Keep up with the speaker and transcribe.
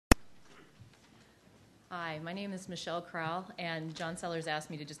Hi, my name is Michelle Crowell, and John Sellers asked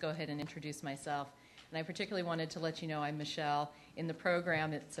me to just go ahead and introduce myself. And I particularly wanted to let you know I'm Michelle. In the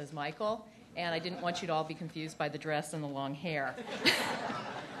program, it says Michael, and I didn't want you to all be confused by the dress and the long hair.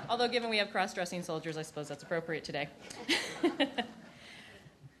 Although, given we have cross-dressing soldiers, I suppose that's appropriate today.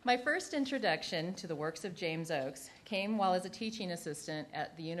 My first introduction to the works of James Oakes came while as a teaching assistant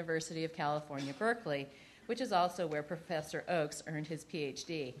at the University of California, Berkeley, which is also where Professor Oakes earned his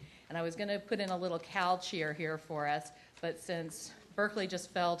PhD. And I was going to put in a little Cal cheer here for us, but since Berkeley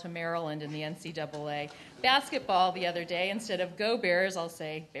just fell to Maryland in the NCAA basketball the other day, instead of go Bears, I'll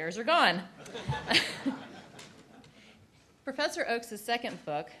say Bears are gone. Professor Oakes' second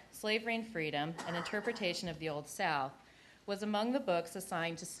book, Slavery and Freedom, An Interpretation of the Old South, was among the books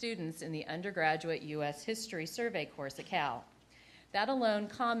assigned to students in the undergraduate U.S. History Survey course at Cal. That alone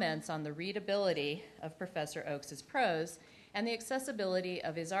comments on the readability of Professor Oakes' prose and the accessibility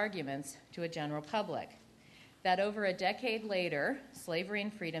of his arguments to a general public. That over a decade later, Slavery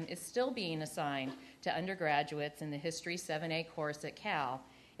and Freedom is still being assigned to undergraduates in the History 7A course at Cal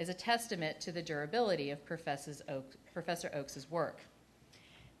is a testament to the durability of Professor Oakes' work.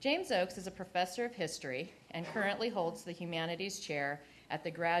 James Oakes is a professor of history and currently holds the Humanities Chair at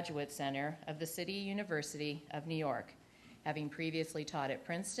the Graduate Center of the City University of New York, having previously taught at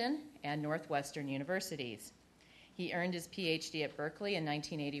Princeton and Northwestern universities. He earned his PhD at Berkeley in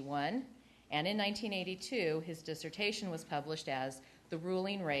 1981, and in 1982, his dissertation was published as The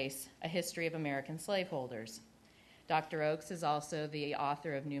Ruling Race, A History of American Slaveholders. Dr. Oakes is also the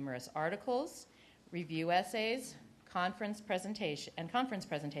author of numerous articles, review essays, conference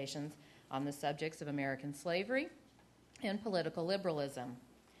presentations on the subjects of American slavery and political liberalism.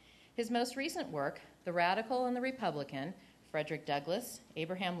 His most recent work, The Radical and the Republican, Frederick Douglass,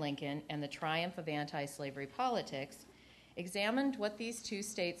 Abraham Lincoln, and the Triumph of Anti-Slavery Politics, examined what these two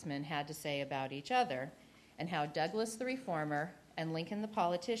statesmen had to say about each other and how Douglass the reformer and Lincoln the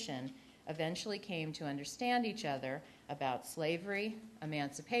politician eventually came to understand each other about slavery,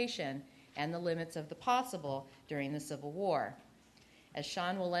 emancipation, and the limits of the possible during the Civil War. As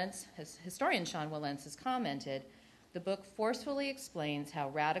historian Sean Wilentz has commented, the book forcefully explains how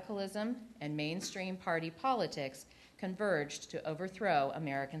radicalism and mainstream party politics converged to overthrow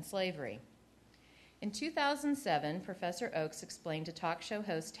American slavery. In 2007, Professor Oakes explained to talk show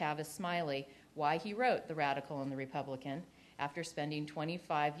host Tavis Smiley why he wrote The Radical and the Republican after spending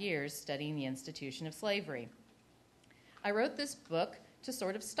 25 years studying the institution of slavery. I wrote this book to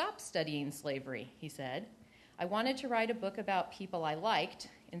sort of stop studying slavery, he said. I wanted to write a book about people I liked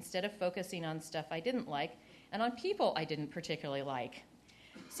instead of focusing on stuff I didn't like and on people I didn't particularly like.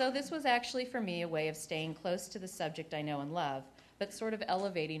 So this was actually for me a way of staying close to the subject I know and love, but sort of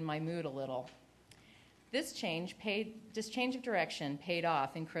elevating my mood a little. This change of direction paid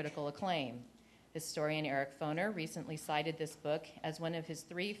off in critical acclaim. Historian Eric Foner recently cited this book as one of his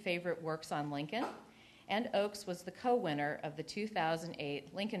 3 favorite works on Lincoln, and Oakes was the co-winner of the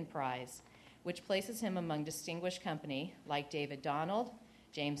 2008 Lincoln Prize, which places him among distinguished company like David Donald,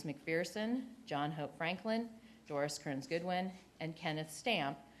 James McPherson, John Hope Franklin, Doris Kearns Goodwin, and Kenneth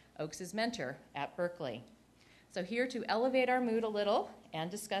Stamp, Oakes' mentor at Berkeley. So here to elevate our mood a little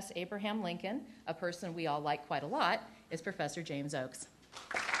and discuss Abraham Lincoln, a person we all like quite a lot, is Professor James Oakes.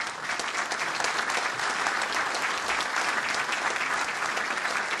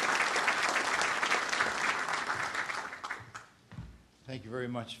 Thank you very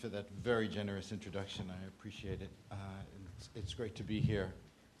much for that very generous introduction. I appreciate it. It's great to be here.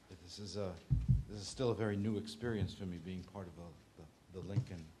 This is still a very new experience for me, being part of the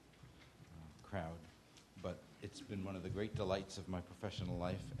Lincoln crowd. But it's been one of the great delights of my professional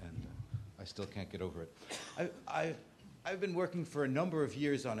life, and I still can't get over it. I've been working for a number of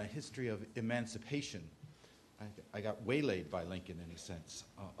years on a history of emancipation. I got waylaid by Lincoln, in a sense,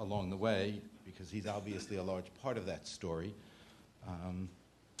 along the way, because he's obviously a large part of that story.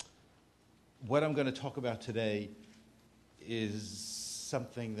 What I'm going to talk about today is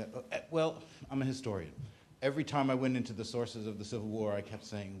something that, well, I'm a historian. Every time I went into the sources of the Civil War, I kept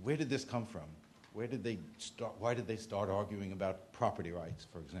saying, where did this come from? Where did they start? Why did they start arguing about property rights,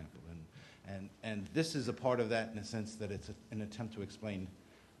 for example? And this is a part of that, in a sense that it's an attempt to explain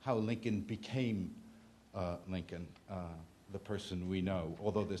how Lincoln became Lincoln, the person we know,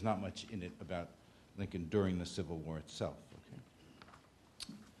 although there's not much in it about Lincoln during the Civil War itself. Okay.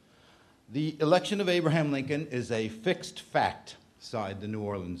 The election of Abraham Lincoln is a fixed fact, sighed the New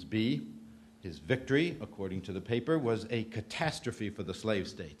Orleans Bee. His victory, according to the paper, was a catastrophe for the slave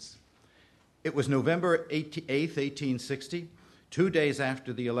states. It was November 8th, 1860, 2 days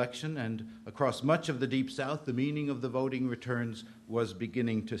after the election, and across much of the Deep South, the meaning of the voting returns was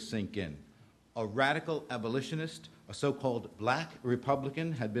beginning to sink in. A radical abolitionist, a so-called black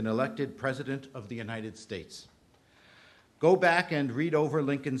Republican, had been elected President of the United States. Go back and read over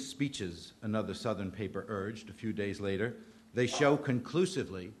Lincoln's speeches, another Southern paper urged a few days later. They show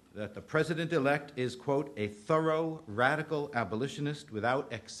conclusively that the president-elect is, quote, a thorough radical abolitionist without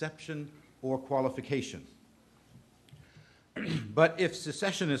exception or qualification. But if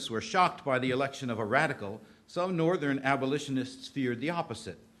secessionists were shocked by the election of a radical, some Northern abolitionists feared the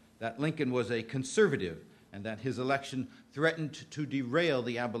opposite, that Lincoln was a conservative and that his election threatened to derail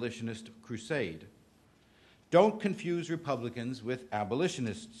the abolitionist crusade. Don't confuse Republicans with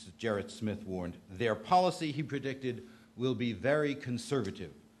abolitionists, Gerrit Smith warned. Their policy, he predicted, will be very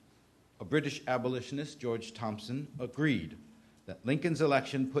conservative. A British abolitionist, George Thompson, agreed that Lincoln's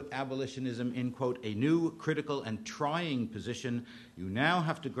election put abolitionism in, quote, a new critical and trying position. You now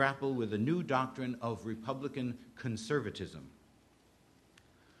have to grapple with a new doctrine of Republican conservatism.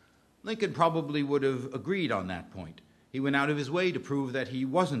 Lincoln probably would have agreed on that point. He went out of his way to prove that he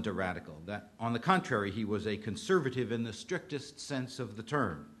wasn't a radical, that, on the contrary, he was a conservative in the strictest sense of the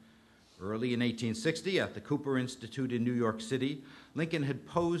term. Early in 1860, at the Cooper Institute in New York City, Lincoln had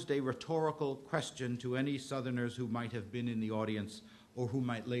posed a rhetorical question to any Southerners who might have been in the audience or who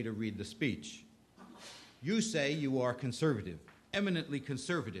might later read the speech. You say you are conservative, eminently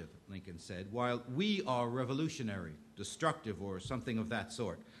conservative, Lincoln said, while we are revolutionary, destructive, or something of that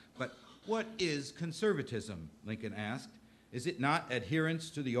sort. But what is conservatism? Lincoln asked. Is it not adherence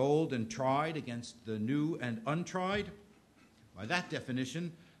to the old and tried against the new and untried? By that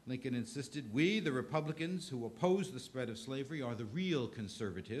definition, Lincoln insisted, we, the Republicans who oppose the spread of slavery, are the real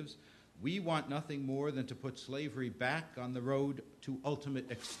conservatives. We want nothing more than to put slavery back on the road to ultimate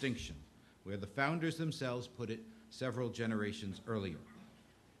extinction, where the founders themselves put it several generations earlier.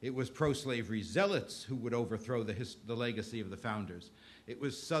 It was pro-slavery zealots who would overthrow the legacy of the founders. It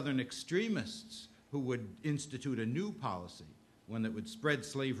was Southern extremists who would institute a new policy, one that would spread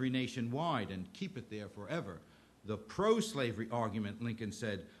slavery nationwide and keep it there forever. The pro-slavery argument, Lincoln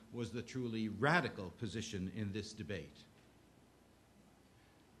said, was the truly radical position in this debate.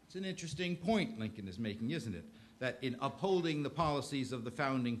 It's an interesting point Lincoln is making, isn't it? That in upholding the policies of the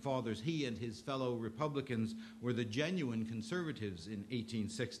Founding Fathers, he and his fellow Republicans were the genuine conservatives in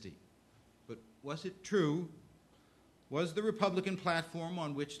 1860. But was it true? Was the Republican platform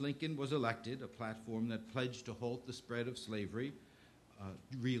on which Lincoln was elected, a platform that pledged to halt the spread of slavery,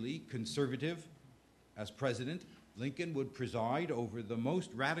 really conservative? As president, Lincoln would preside over the most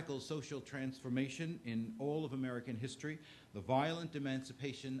radical social transformation in all of American history, the violent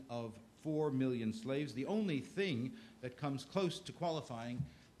emancipation of 4 million slaves, the only thing that comes close to qualifying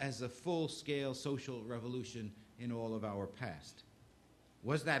as a full-scale social revolution in all of our past.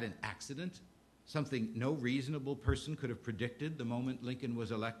 Was that an accident? Something no reasonable person could have predicted the moment Lincoln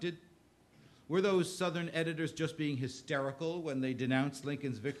was elected? Were those Southern editors just being hysterical when they denounced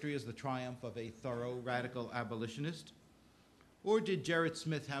Lincoln's victory as the triumph of a thorough radical abolitionist? Or did Gerrit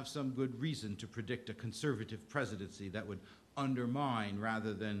Smith have some good reason to predict a conservative presidency that would undermine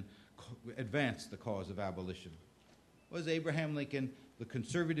rather than advance the cause of abolition? Was Abraham Lincoln the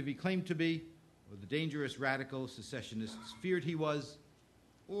conservative he claimed to be, or the dangerous radical secessionists feared he was,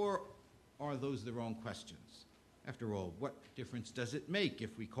 or are those the wrong questions? After all, what difference does it make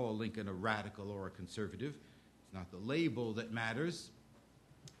if we call Lincoln a radical or a conservative? It's not the label that matters.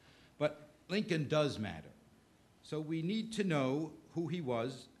 But Lincoln does matter. So we need to know who he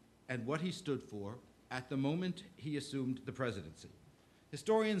was and what he stood for at the moment he assumed the presidency.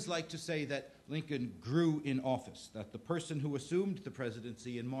 Historians like to say that Lincoln grew in office, that the person who assumed the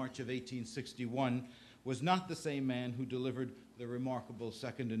presidency in March of 1861 was not the same man who delivered the remarkable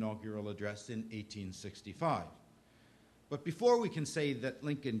second inaugural address in 1865. But before we can say that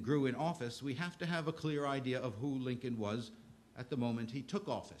Lincoln grew in office, we have to have a clear idea of who Lincoln was at the moment he took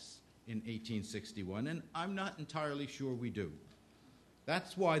office in 1861, and I'm not entirely sure we do.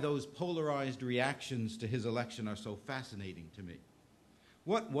 That's why those polarized reactions to his election are so fascinating to me.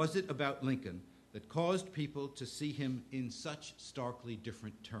 What was it about Lincoln that caused people to see him in such starkly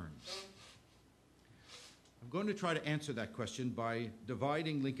different terms? I'm going to try to answer that question by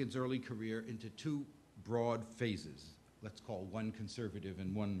dividing Lincoln's early career into two broad phases. Let's call one conservative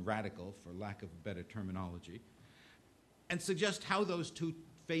and one radical, for lack of a better terminology, and suggest how those two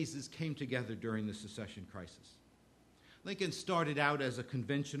phases came together during the secession crisis. Lincoln started out as a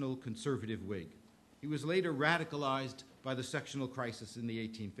conventional conservative Whig. He was later radicalized by the sectional crisis in the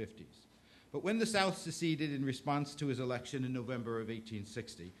 1850s. But when the South seceded in response to his election in November of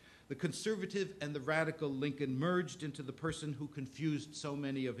 1860, the conservative and the radical Lincoln merged into the person who confused so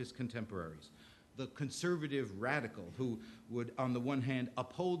many of his contemporaries, the conservative radical who would, on the one hand,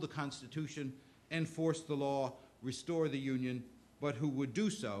 uphold the Constitution, enforce the law, restore the Union, but who would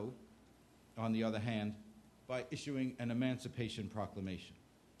do so, on the other hand, by issuing an Emancipation Proclamation.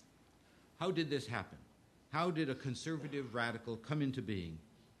 How did this happen? How did a conservative radical come into being?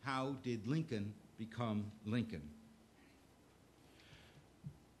 How did Lincoln become Lincoln?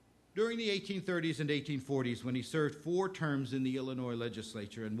 During the 1830s and 1840s, when he served 4 terms in the Illinois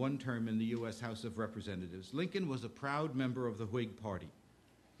legislature and 1 term in the U.S. House of Representatives, Lincoln was a proud member of the Whig Party.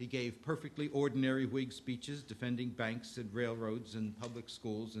 He gave perfectly ordinary Whig speeches defending banks and railroads and public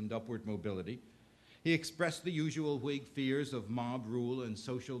schools and upward mobility. He expressed the usual Whig fears of mob rule and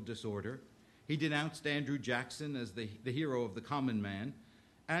social disorder. He denounced Andrew Jackson as the hero of the common man.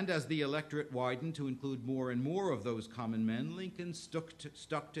 And as the electorate widened to include more and more of those common men, Lincoln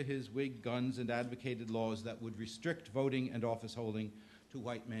stuck to his Whig guns and advocated laws that would restrict voting and office holding to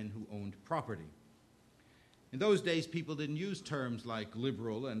white men who owned property. In those days, people didn't use terms like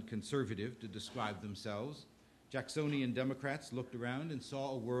liberal and conservative to describe themselves. Jacksonian Democrats looked around and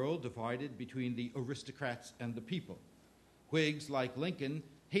saw a world divided between the aristocrats and the people. Whigs, like Lincoln,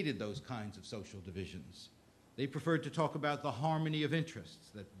 hated those kinds of social divisions. They preferred to talk about the harmony of interests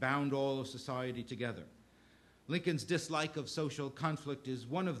that bound all of society together. Lincoln's dislike of social conflict is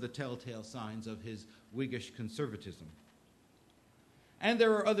one of the telltale signs of his Whiggish conservatism. And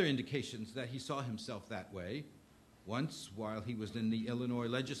there are other indications that he saw himself that way. Once, while he was in the Illinois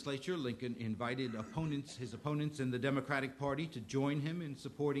legislature, Lincoln invited his opponents in the Democratic Party to join him in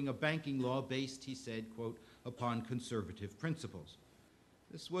supporting a banking law based, he said, quote, upon conservative principles.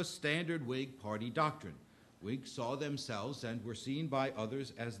 This was standard Whig Party doctrine. Whigs saw themselves and were seen by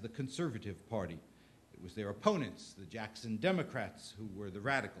others as the conservative party. It was their opponents, the Jackson Democrats, who were the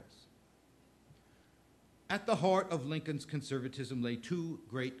radicals. At the heart of Lincoln's conservatism lay 2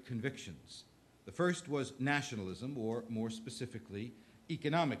 great convictions. The first was nationalism, or more specifically,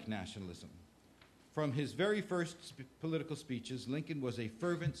 economic nationalism. From his very first political speeches, Lincoln was a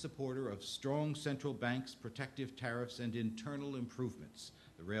fervent supporter of strong central banks, protective tariffs, and internal improvements,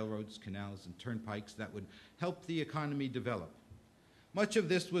 the railroads, canals, and turnpikes that would help the economy develop. Much of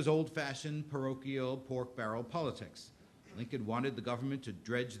this was old-fashioned, parochial, pork-barrel politics. Lincoln wanted the government to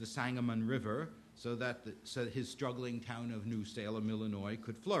dredge the Sangamon River so that his struggling town of New Salem, Illinois,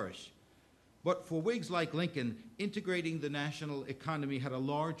 could flourish. But for Whigs like Lincoln, integrating the national economy had a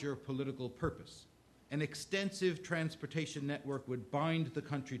larger political purpose. An extensive transportation network would bind the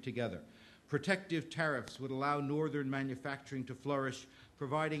country together. Protective tariffs would allow northern manufacturing to flourish,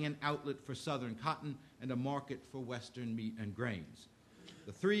 providing an outlet for southern cotton and a market for western meat and grains.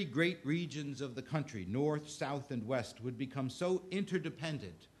 The 3 great regions of the country, north, south, and west, would become so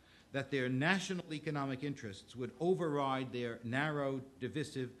interdependent that their national economic interests would override their narrow,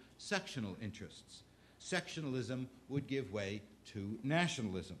 divisive sectional interests. Sectionalism would give way to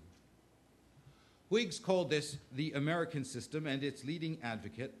nationalism. Whigs called this the American system, and its leading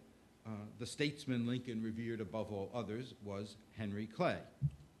advocate, the statesman Lincoln revered above all others, was Henry Clay.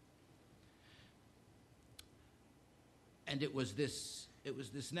 And it was this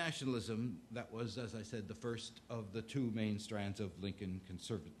nationalism that was, as I said, the first of the 2 main strands of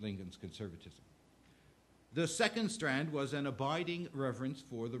Lincoln's conservatism. The second strand was an abiding reverence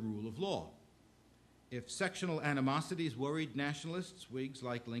for the rule of law. If sectional animosities worried nationalists, Whigs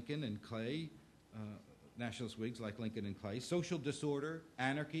like Lincoln and Clay, social disorder,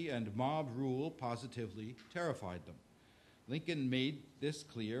 anarchy, and mob rule positively terrified them. Lincoln made this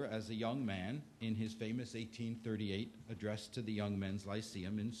clear as a young man in his famous 1838 address to the Young Men's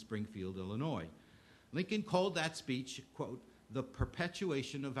Lyceum in Springfield, Illinois. Lincoln called that speech, quote, the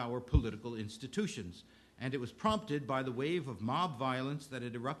perpetuation of our political institutions, and it was prompted by the wave of mob violence that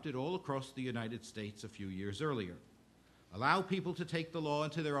had erupted all across the United States a few years earlier. Allow people to take the law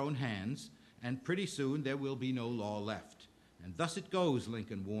into their own hands, and pretty soon there will be no law left. And thus it goes,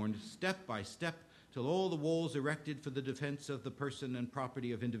 Lincoln warned, step by step, till all the walls erected for the defense of the person and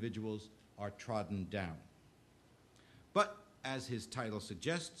property of individuals are trodden down. But, as his title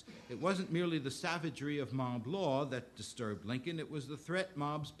suggests, it wasn't merely the savagery of mob law that disturbed Lincoln, it was the threat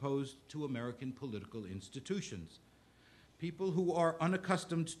mobs posed to American political institutions. People who are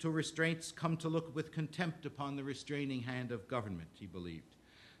unaccustomed to restraints come to look with contempt upon the restraining hand of government, he believed.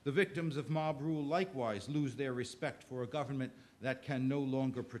 The victims of mob rule likewise lose their respect for a government that can no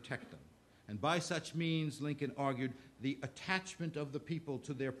longer protect them. And by such means, Lincoln argued, the attachment of the people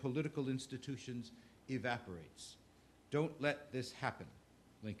to their political institutions evaporates. Don't let this happen,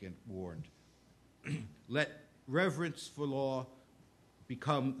 Lincoln warned. Let reverence for law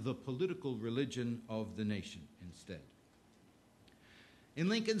become the political religion of the nation instead. In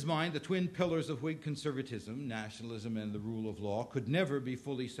Lincoln's mind, the twin pillars of Whig conservatism, nationalism and the rule of law, could never be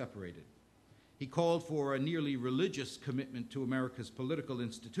fully separated. He called for a nearly religious commitment to America's political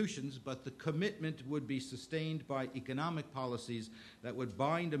institutions, but the commitment would be sustained by economic policies that would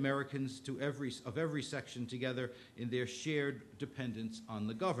bind Americans of every section together in their shared dependence on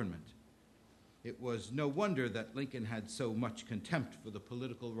the government. It was no wonder that Lincoln had so much contempt for the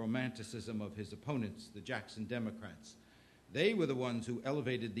political romanticism of his opponents, the Jackson Democrats. They were the ones who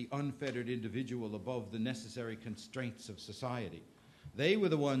elevated the unfettered individual above the necessary constraints of society. They were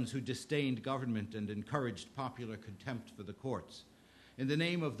the ones who disdained government and encouraged popular contempt for the courts. In the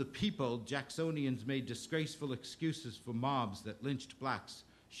name of the people, Jacksonians made disgraceful excuses for mobs that lynched blacks,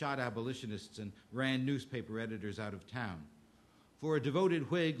 shot abolitionists, and ran newspaper editors out of town. For a devoted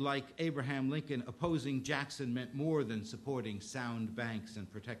Whig like Abraham Lincoln, opposing Jackson meant more than supporting sound banks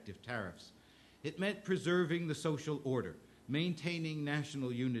and protective tariffs. It meant preserving the social order, maintaining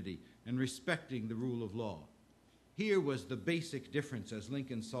national unity, and respecting the rule of law. Here was the basic difference, as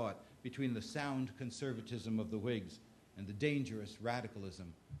Lincoln saw it, between the sound conservatism of the Whigs and the dangerous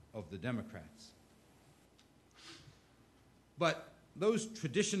radicalism of the Democrats. But those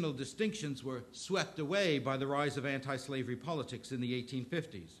traditional distinctions were swept away by the rise of anti-slavery politics in the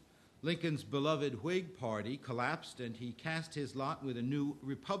 1850s. Lincoln's beloved Whig Party collapsed, and he cast his lot with a new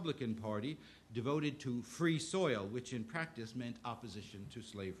Republican Party devoted to free soil, which in practice meant opposition to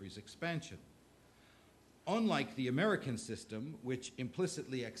slavery's expansion. Unlike the American system, which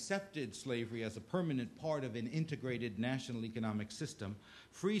implicitly accepted slavery as a permanent part of an integrated national economic system,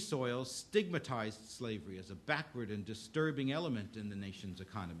 free soil stigmatized slavery as a backward and disturbing element in the nation's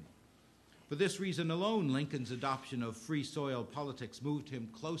economy. For this reason alone, Lincoln's adoption of free soil politics moved him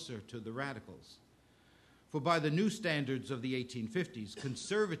closer to the radicals. For by the new standards of the 1850s,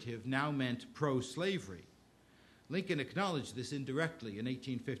 conservative now meant pro-slavery. Lincoln acknowledged this indirectly in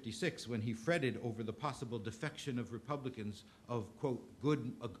 1856 when he fretted over the possible defection of Republicans of, quote,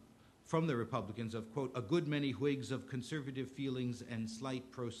 from the Republicans of, quote, a good many Whigs of conservative feelings and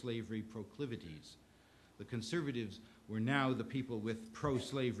slight pro-slavery proclivities. The conservatives were now the people with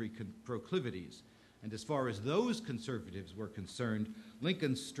pro-slavery proclivities. And as far as those conservatives were concerned,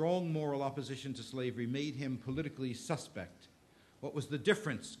 Lincoln's strong moral opposition to slavery made him politically suspect. What was the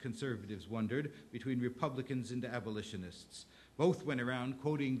difference, conservatives wondered, between Republicans and abolitionists? Both went around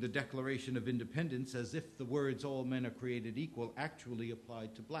quoting the Declaration of Independence as if the words all men are created equal actually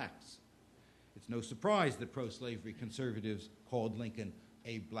applied to blacks. It's no surprise that pro-slavery conservatives called Lincoln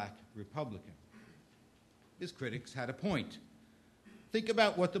a black Republican. His critics had a point. Think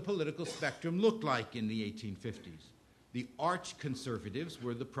about what the political spectrum looked like in the 1850s. The arch conservatives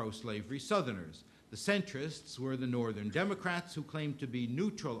were the pro-slavery Southerners. The centrists were the Northern Democrats, who claimed to be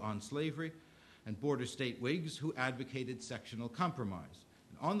neutral on slavery, and border state Whigs, who advocated sectional compromise.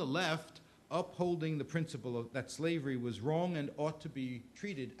 And on the left, upholding the principle that slavery was wrong and ought to be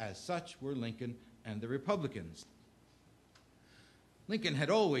treated as such, were Lincoln and the Republicans. Lincoln had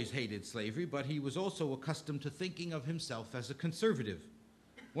always hated slavery, but he was also accustomed to thinking of himself as a conservative.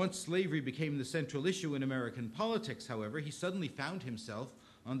 Once slavery became the central issue in American politics, however, he suddenly found himself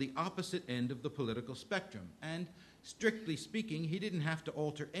on the opposite end of the political spectrum, and, strictly speaking, he didn't have to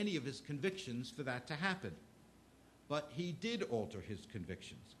alter any of his convictions for that to happen. But he did alter his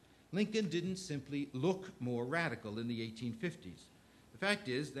convictions. Lincoln didn't simply look more radical in the 1850s. The fact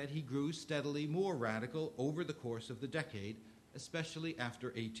is that he grew steadily more radical over the course of the decade, especially after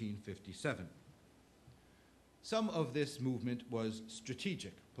 1857. Some of this movement was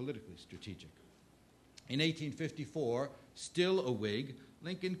strategic, politically strategic. In 1854, still a Whig,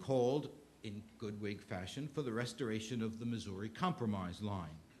 Lincoln called, in good Whig fashion, for the restoration of the Missouri Compromise line.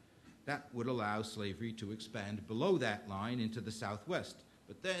 That would allow slavery to expand below that line into the Southwest.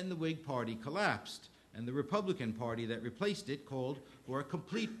 But then the Whig Party collapsed, and the Republican Party that replaced it called for a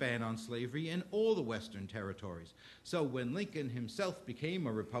complete ban on slavery in all the Western territories. So when Lincoln himself became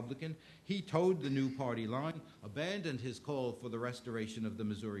a Republican, he toed the new party line, abandoned his call for the restoration of the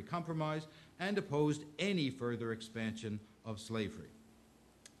Missouri Compromise, and opposed any further expansion of slavery.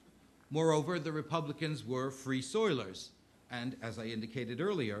 Moreover, the Republicans were free soilers, and as I indicated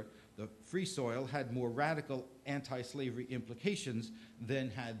earlier, the free soil had more radical anti-slavery implications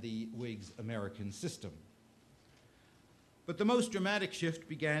than had the Whigs' American system. But the most dramatic shift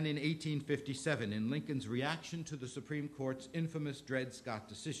began in 1857 in Lincoln's reaction to the Supreme Court's infamous Dred Scott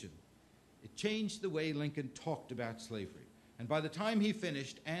decision. It changed the way Lincoln talked about slavery, and by the time he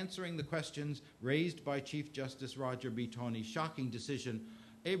finished answering the questions raised by Chief Justice Roger B. Taney's shocking decision,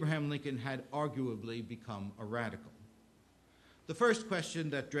 Abraham Lincoln had arguably become a radical. The first question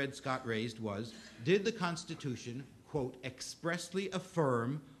that Dred Scott raised was, did the Constitution, quote, expressly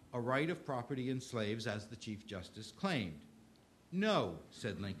affirm a right of property in slaves as the Chief Justice claimed. No,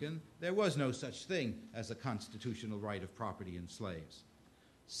 said Lincoln, there was no such thing as a constitutional right of property in slaves.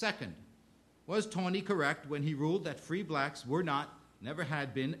 Second, was Tawney correct when he ruled that free blacks were not, never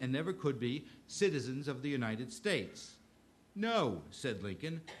had been, and never could be citizens of the United States? No, said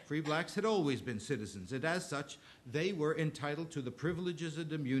Lincoln, free blacks had always been citizens, and as such, they were entitled to the privileges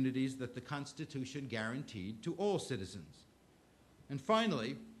and immunities that the Constitution guaranteed to all citizens. And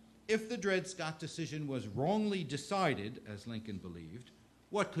finally, if the Dred Scott decision was wrongly decided, as Lincoln believed,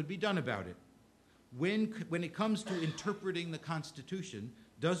 what could be done about it? When it comes to interpreting the Constitution,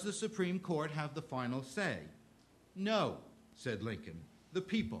 does the Supreme Court have the final say? No, said Lincoln. The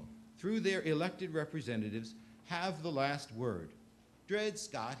people, through their elected representatives, have the last word. Dred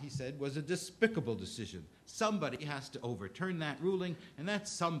Scott, he said, was a despicable decision. Somebody has to overturn that ruling, and that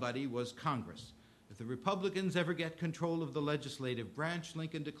somebody was Congress. If the Republicans ever get control of the legislative branch,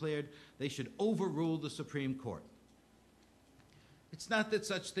 Lincoln declared, they should overrule the Supreme Court. It's not that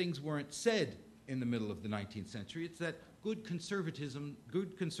such things weren't said in the middle of the 19th century. It's that good conservatives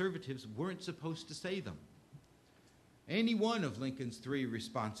weren't supposed to say them. Any one of Lincoln's three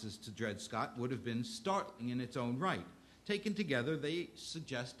responses to Dred Scott would have been startling in its own right. Taken together, they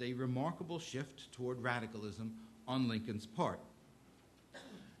suggest a remarkable shift toward radicalism on Lincoln's part.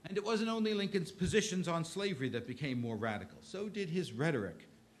 And it wasn't only Lincoln's positions on slavery that became more radical. So did his rhetoric.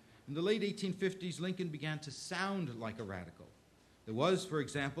 In the late 1850s, Lincoln began to sound like a radical. There was, for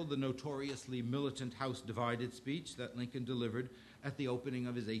example, the notoriously militant House divided speech that Lincoln delivered at the opening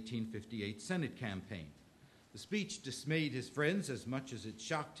of his 1858 Senate campaign. The speech dismayed his friends as much as it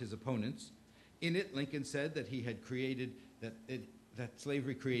shocked his opponents. In it, Lincoln said that that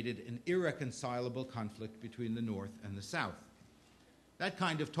slavery created an irreconcilable conflict between the North and the South. That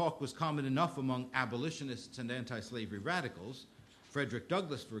kind of talk was common enough among abolitionists and anti-slavery radicals. Frederick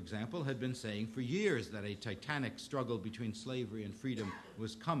Douglass, for example, had been saying for years that a titanic struggle between slavery and freedom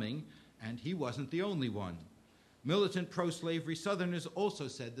was coming, and he wasn't the only one. Militant pro-slavery Southerners also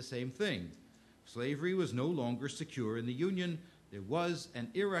said the same thing. Slavery was no longer secure in the Union. There was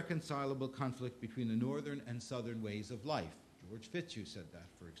an irreconcilable conflict between the Northern and Southern ways of life. George Fitzhugh said that,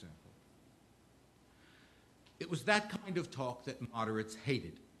 for example. It was that kind of talk that moderates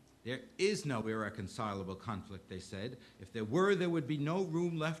hated. There is no irreconcilable conflict, they said. If there were, there would be no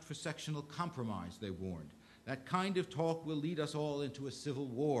room left for sectional compromise, they warned. That kind of talk will lead us all into a civil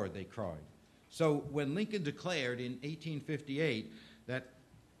war, they cried. So when Lincoln declared in 1858 that,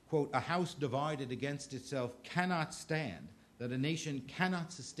 quote, a house divided against itself cannot stand, that a nation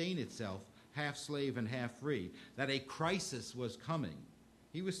cannot sustain itself, half slave and half free, that a crisis was coming,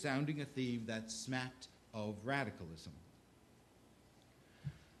 he was sounding a theme that smacked of radicalism.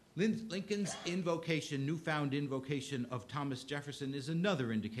 Lincoln's newfound invocation of Thomas Jefferson is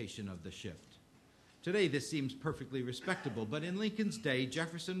another indication of the shift. Today, this seems perfectly respectable, but in Lincoln's day,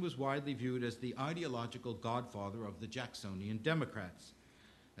 Jefferson was widely viewed as the ideological godfather of the Jacksonian Democrats.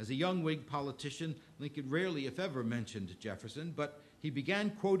 As a young Whig politician, Lincoln rarely, if ever, mentioned Jefferson, but he began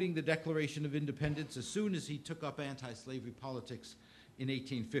quoting the Declaration of Independence as soon as he took up anti-slavery politics in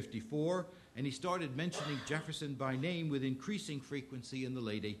 1854, and he started mentioning Jefferson by name with increasing frequency in the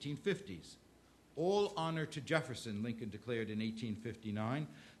late 1850s. All honor to Jefferson, Lincoln declared in 1859,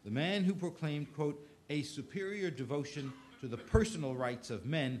 the man who proclaimed, quote, a superior devotion to the personal rights of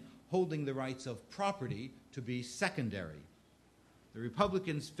men, holding the rights of property to be secondary. The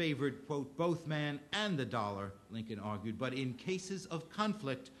Republicans favored, quote, both man and the dollar, Lincoln argued, but in cases of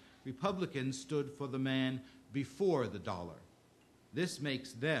conflict, Republicans stood for the man before the dollar. This made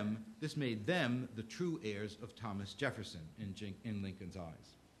them the true heirs of Thomas Jefferson in Lincoln's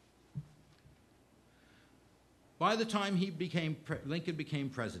eyes. By the time Lincoln became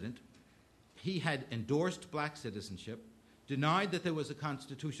president, he had endorsed black citizenship, denied that there was a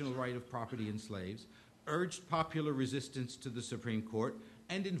constitutional right of property in slaves, urged popular resistance to the Supreme Court,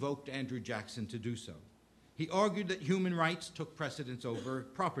 and invoked Andrew Jackson to do so. He argued that human rights took precedence over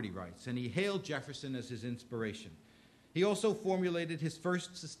property rights, and he hailed Jefferson as his inspiration. He also formulated his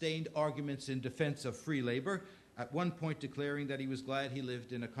first sustained arguments in defense of free labor, at one point declaring that he was glad he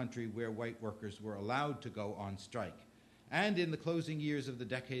lived in a country where white workers were allowed to go on strike. And in the closing years of the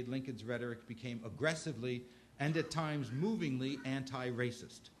decade, Lincoln's rhetoric became aggressively and at times movingly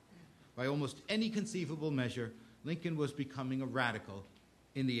anti-racist. By almost any conceivable measure, Lincoln was becoming a radical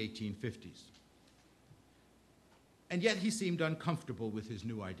in the 1850s. And yet he seemed uncomfortable with his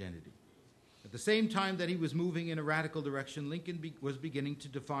new identity. At the same time that he was moving in a radical direction, Lincoln was beginning to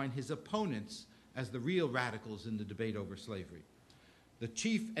define his opponents as the real radicals in the debate over slavery. The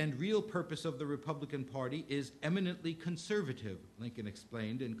chief and real purpose of the Republican Party is eminently conservative, Lincoln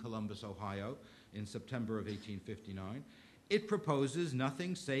explained in Columbus, Ohio, in September of 1859. It proposes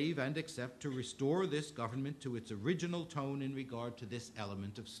nothing save and except to restore this government to its original tone in regard to this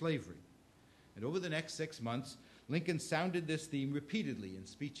element of slavery. And over the next 6 months, Lincoln sounded this theme repeatedly in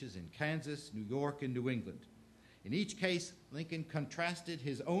speeches in Kansas, New York, and New England. In each case, Lincoln contrasted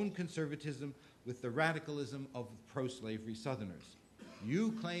his own conservatism with the radicalism of pro-slavery Southerners.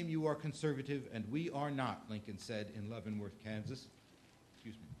 You claim you are conservative, and we are not, Lincoln said in Leavenworth, Kansas.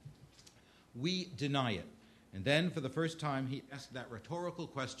 We deny it. And then, for the first time, he asked that rhetorical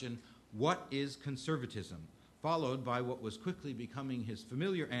question, what is conservatism? Followed by what was quickly becoming his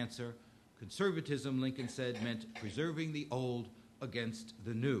familiar answer, conservatism, Lincoln said, meant preserving the old against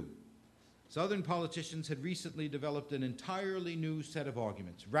the new. Southern politicians had recently developed an entirely new set of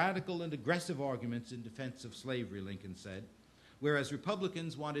arguments, radical and aggressive arguments in defense of slavery, Lincoln said, whereas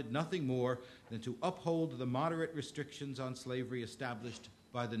Republicans wanted nothing more than to uphold the moderate restrictions on slavery established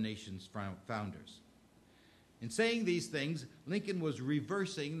by the nation's founders. In saying these things, Lincoln was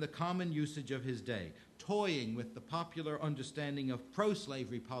reversing the common usage of his day, toying with the popular understanding of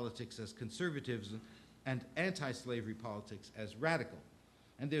pro-slavery politics as conservatives and anti-slavery politics as radical.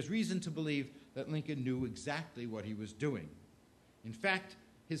 And there's reason to believe that Lincoln knew exactly what he was doing. In fact,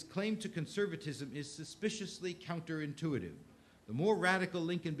 his claim to conservatism is suspiciously counterintuitive. The more radical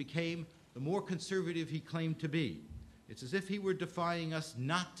Lincoln became, the more conservative he claimed to be. It's as if he were defying us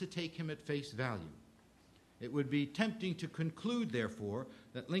not to take him at face value. It would be tempting to conclude, therefore,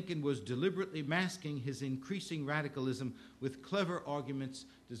 that Lincoln was deliberately masking his increasing radicalism with clever arguments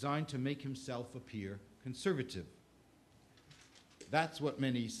designed to make himself appear conservative. That's what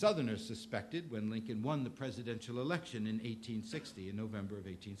many Southerners suspected when Lincoln won the presidential election in 1860, in November of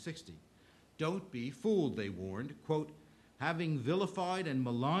 1860. Don't be fooled, they warned, quote, having vilified and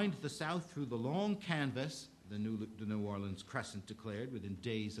maligned the South through the long canvass, the New Orleans Crescent declared within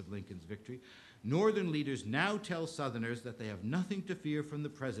days of Lincoln's victory, Northern leaders now tell Southerners that they have nothing to fear from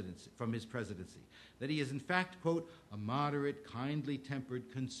his presidency, that he is in fact, quote, a moderate, kindly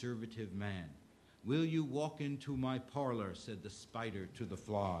tempered, conservative man. Will you walk into my parlor, said the spider to the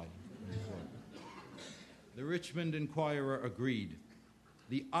fly. The Richmond Enquirer agreed.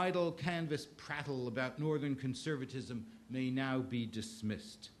 The idle canvass prattle about Northern conservatism may now be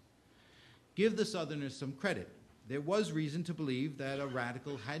dismissed. Give the Southerners some credit. There was reason to believe that a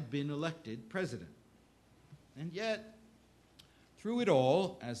radical had been elected president. And yet, through it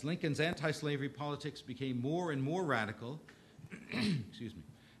all, as Lincoln's anti-slavery politics became more and more radical,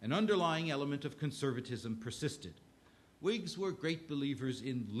 an underlying element of conservatism persisted. Whigs were great believers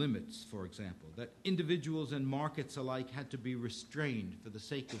in limits, for example, that individuals and markets alike had to be restrained for the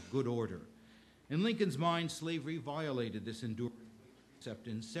sake of good order. In Lincoln's mind, slavery violated this enduring precept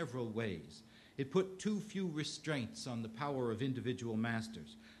in several ways. It put too few restraints on the power of individual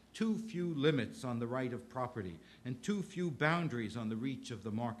masters, too few limits on the right of property, and too few boundaries on the reach of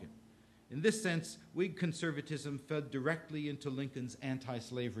the market. In this sense, Whig conservatism fed directly into Lincoln's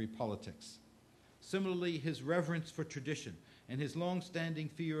anti-slavery politics. Similarly, his reverence for tradition and his long-standing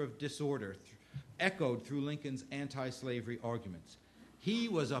fear of disorder echoed through Lincoln's anti-slavery arguments. He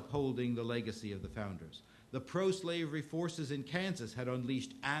was upholding the legacy of the founders. The pro-slavery forces in Kansas had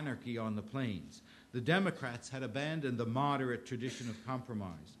unleashed anarchy on the plains. The Democrats had abandoned the moderate tradition of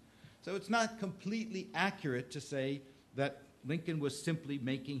compromise. So it's not completely accurate to say that Lincoln was simply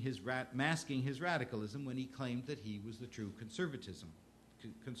masking his radicalism when he claimed that he was the true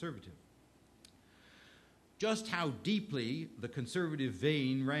conservative. Just how deeply the conservative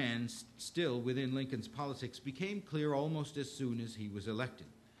vein ran still within Lincoln's politics became clear almost as soon as he was elected.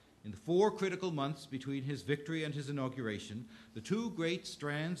 In the 4 critical months between his victory and his inauguration, the 2 great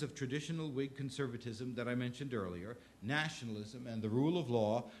strands of traditional Whig conservatism that I mentioned earlier, nationalism and the rule of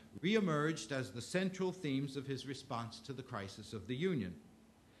law, reemerged as the central themes of his response to the crisis of the Union.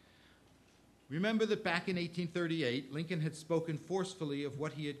 Remember that back in 1838, Lincoln had spoken forcefully of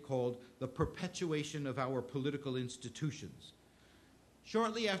what he had called the perpetuation of our political institutions.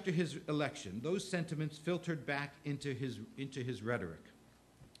 Shortly after his election, those sentiments filtered back into his rhetoric.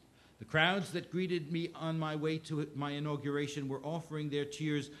 The crowds that greeted me on my way to my inauguration were offering their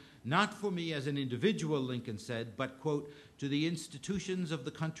cheers not for me as an individual, Lincoln said, but, quote, to the institutions of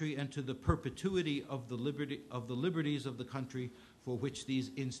the country and to the perpetuity of the liberties of the country for which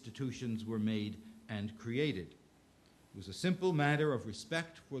these institutions were made and created. It was a simple matter of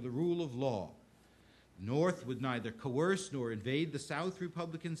respect for the rule of law. The North would neither coerce nor invade the South,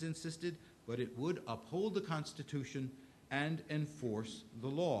 Republicans insisted, but it would uphold the Constitution and enforce the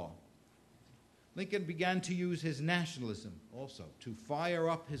law. Lincoln began to use his nationalism also to fire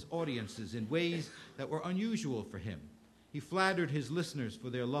up his audiences in ways that were unusual for him. He flattered his listeners for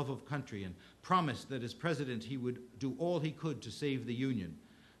their love of country and promised that as president he would do all he could to save the Union.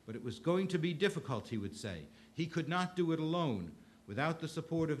 But it was going to be difficult, he would say. He could not do it alone. Without the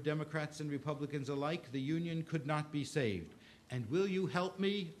support of Democrats and Republicans alike, the Union could not be saved. And will you help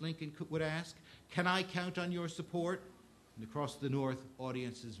me, Lincoln would ask? Can I count on your support? And across the North,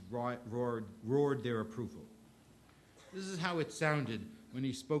 audiences roared their approval. This is how it sounded when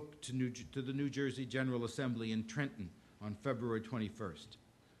he spoke to the New Jersey General Assembly in Trenton on February 21st.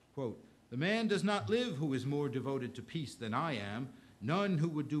 Quote, "The man does not live who is more devoted to peace than I am, none who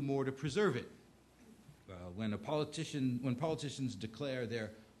would do more to preserve it." When politicians declare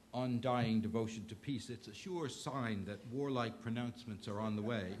their undying devotion to peace, it's a sure sign that warlike pronouncements are on the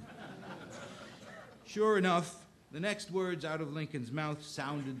way. Sure enough, the next words out of Lincoln's mouth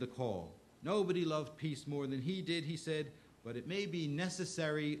sounded the call. Nobody loved peace more than he did, he said, but it may be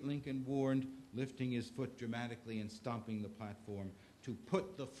necessary, Lincoln warned, lifting his foot dramatically and stomping the platform, to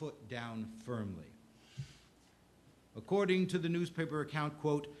put the foot down firmly. According to the newspaper account,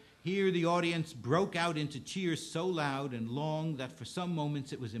 quote, "Here the audience broke out into cheers so loud and long that for some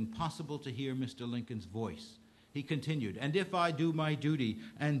moments it was impossible to hear Mr. Lincoln's voice." He continued, "And if I do my duty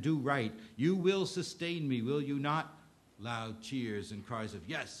and do right, you will sustain me, will you not?" Loud cheers and cries of,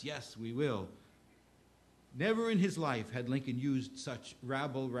 "Yes, yes, we will." Never in his life had Lincoln used such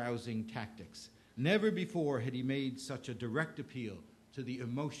rabble-rousing tactics. Never before had he made such a direct appeal to the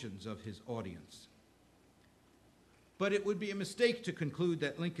emotions of his audience. But it would be a mistake to conclude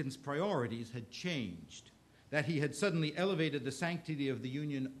that Lincoln's priorities had changed, that he had suddenly elevated the sanctity of the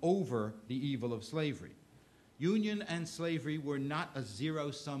Union over the evil of slavery. Union and slavery were not a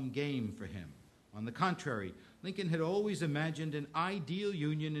zero-sum game for him. On the contrary, Lincoln had always imagined an ideal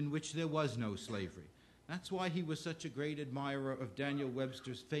union in which there was no slavery. That's why he was such a great admirer of Daniel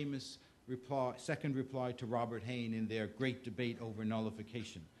Webster's famous second reply to Robert Hayne in their great debate over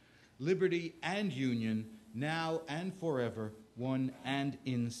nullification. Liberty and union, now and forever, one and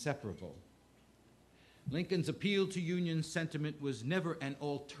inseparable. Lincoln's appeal to Union sentiment was never an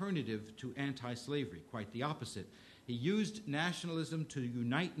alternative to anti-slavery, quite the opposite. He used nationalism to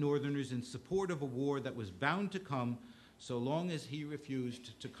unite Northerners in support of a war that was bound to come so long as he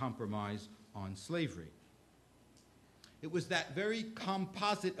refused to compromise on slavery. It was that very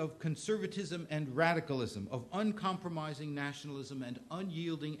composite of conservatism and radicalism, of uncompromising nationalism and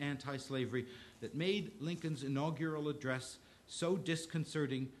unyielding anti-slavery that made Lincoln's inaugural address so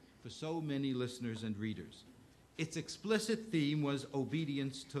disconcerting for so many listeners and readers. Its explicit theme was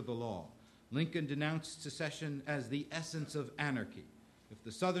obedience to the law. Lincoln denounced secession as the essence of anarchy. If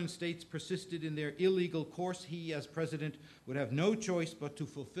the Southern states persisted in their illegal course, he, as president, would have no choice but to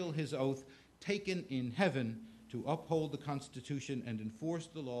fulfill his oath, taken in heaven, to uphold the Constitution and enforce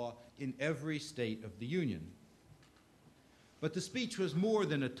the law in every state of the Union. But the speech was more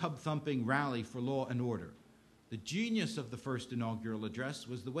than a tub-thumping rally for law and order. The genius of the first inaugural address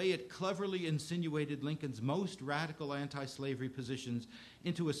was the way it cleverly insinuated Lincoln's most radical anti-slavery positions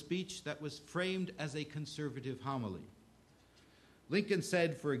into a speech that was framed as a conservative homily. Lincoln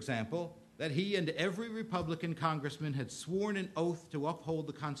said, for example, that he and every Republican congressman had sworn an oath to uphold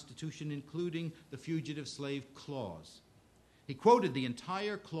the Constitution, including the Fugitive Slave Clause. He quoted the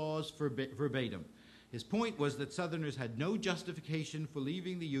entire clause verbatim. His point was that Southerners had no justification for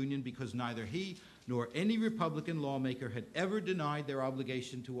leaving the Union because neither he nor any Republican lawmaker had ever denied their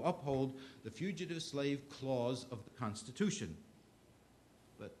obligation to uphold the Fugitive Slave Clause of the Constitution.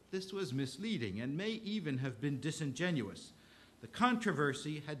 But this was misleading and may even have been disingenuous. The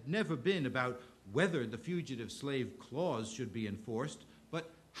controversy had never been about whether the Fugitive Slave Clause should be enforced,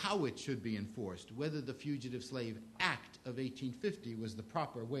 but how it should be enforced, whether the Fugitive Slave Act of 1850 was the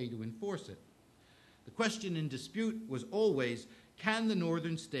proper way to enforce it. The question in dispute was always, can the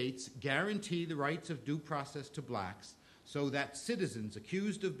northern states guarantee the rights of due process to blacks so that citizens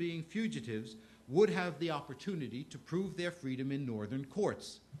accused of being fugitives would have the opportunity to prove their freedom in northern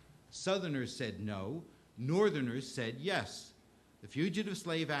courts? Southerners said no. Northerners said yes. The Fugitive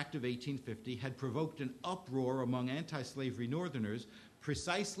Slave Act of 1850 had provoked an uproar among anti-slavery Northerners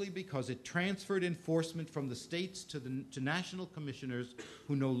precisely because it transferred enforcement from the states to national commissioners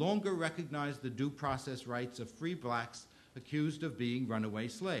who no longer recognized the due process rights of free blacks accused of being runaway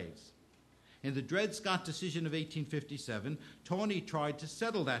slaves. In the Dred Scott decision of 1857, Tawney tried to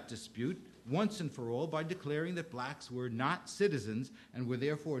settle that dispute once and for all by declaring that blacks were not citizens and were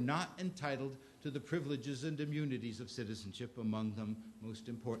therefore not entitled to the privileges and immunities of citizenship, among them, most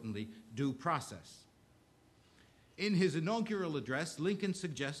importantly, due process. In his inaugural address, Lincoln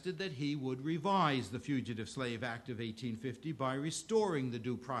suggested that he would revise the Fugitive Slave Act of 1850 by restoring the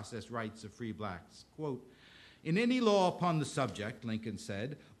due process rights of free blacks. Quote, "In any law upon the subject," Lincoln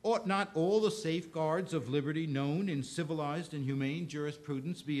said, "ought not all the safeguards of liberty known in civilized and humane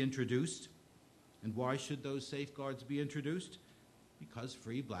jurisprudence be introduced?" And why should those safeguards be introduced? Because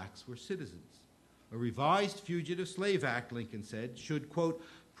free blacks were citizens. A revised Fugitive Slave Act, Lincoln said, should, quote,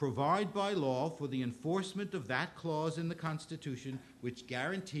 "provide by law for the enforcement of that clause in the Constitution which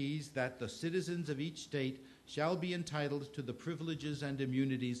guarantees that the citizens of each state shall be entitled to the privileges and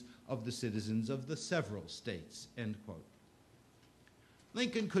immunities of the citizens of the several states," end quote.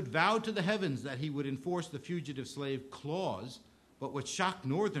 Lincoln could vow to the heavens that he would enforce the Fugitive Slave Clause, but what shocked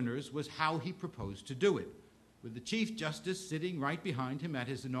Northerners was how he proposed to do it. With the Chief Justice sitting right behind him at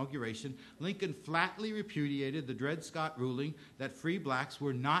his inauguration, Lincoln flatly repudiated the Dred Scott ruling that free blacks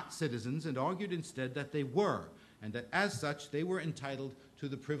were not citizens and argued instead that they were, and that as such they were entitled to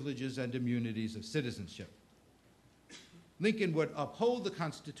the privileges and immunities of citizenship. Lincoln would uphold the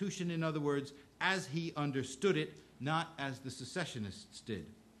Constitution, in other words, as he understood it, not as the secessionists did.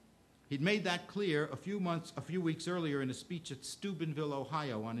 He'd made that clear a few weeks earlier in a speech at Steubenville,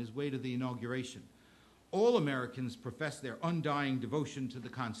 Ohio, on his way to the inauguration. All Americans profess their undying devotion to the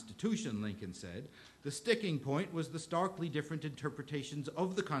Constitution, Lincoln said. The sticking point was the starkly different interpretations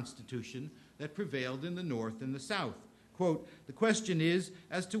of the Constitution that prevailed in the North and the South. Quote, "The question is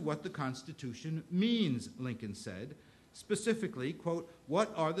as to what the Constitution means," Lincoln said. Specifically, quote,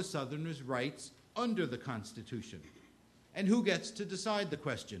 "what are the Southerners' rights under the Constitution? And who gets to decide the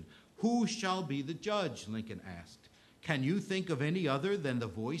question? Who shall be the judge?" Lincoln asked. "Can you think of any other than the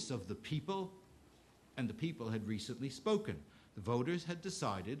voice of the people?" And the people had recently spoken. The voters had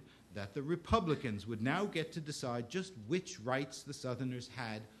decided that the Republicans would now get to decide just which rights the Southerners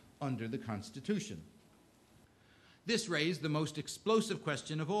had under the Constitution. This raised the most explosive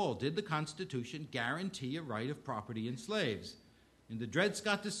question of all. Did the Constitution guarantee a right of property in slaves? In the Dred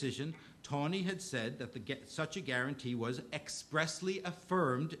Scott decision, Tawney had said that such a guarantee was expressly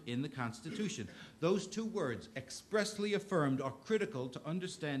affirmed in the Constitution. Those two words, expressly affirmed, are critical to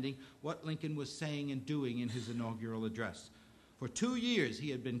understanding what Lincoln was saying and doing in his inaugural address. For 2 years, he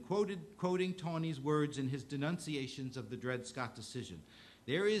had been quoting Tawney's words in his denunciations of the Dred Scott decision.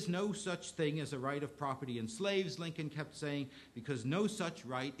 "There is no such thing as a right of property in slaves," Lincoln kept saying, "because no such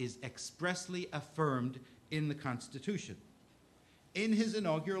right is expressly affirmed in the Constitution." In his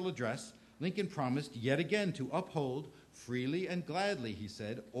inaugural address, Lincoln promised yet again to uphold freely and gladly, he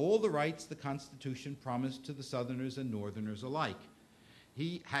said, all the rights the Constitution promised to the Southerners and Northerners alike.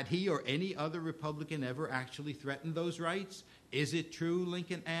 Had he or any other Republican ever actually threatened those rights? Is it true,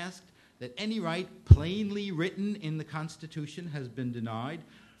 Lincoln asked, that any right plainly written in the Constitution has been denied?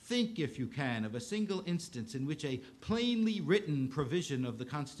 Think, if you can, of a single instance in which a plainly written provision of the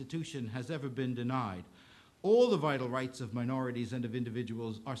Constitution has ever been denied. All the vital rights of minorities and of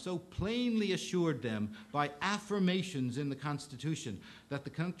individuals are so plainly assured them by affirmations in the Constitution that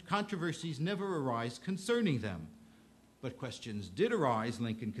the controversies never arise concerning them. But questions did arise,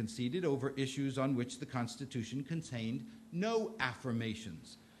 Lincoln conceded, over issues on which the Constitution contained no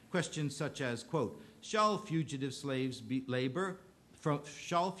affirmations. Questions such as, quote, shall fugitives from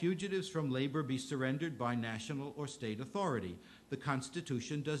labor be surrendered by national or state authority? The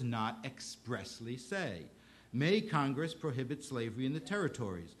Constitution does not expressly say. May Congress prohibit slavery in the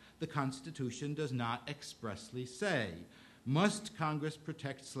territories? The Constitution does not expressly say. Must Congress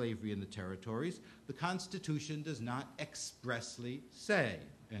protect slavery in the territories? The Constitution does not expressly say,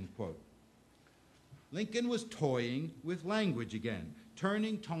 end quote. Lincoln was toying with language again,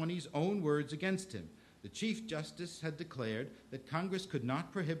 turning Tawney's own words against him. The Chief Justice had declared that Congress could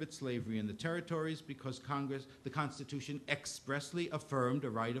not prohibit slavery in the territories because the Constitution expressly affirmed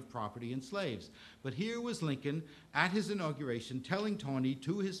a right of property in slaves. But here was Lincoln at his inauguration telling Tawney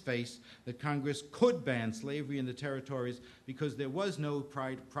to his face that Congress could ban slavery in the territories because there was no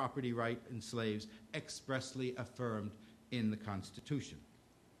property right in slaves expressly affirmed in the Constitution.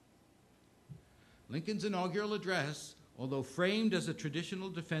 Lincoln's inaugural address, although framed as a traditional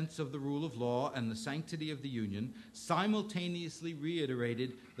defense of the rule of law and the sanctity of the Union, simultaneously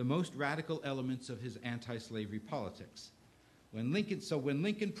reiterated the most radical elements of his anti-slavery politics. When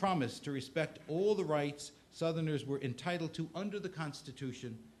Lincoln promised to respect all the rights Southerners were entitled to under the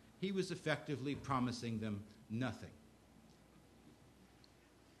Constitution, he was effectively promising them nothing.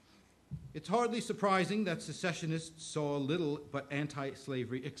 It's hardly surprising that secessionists saw little but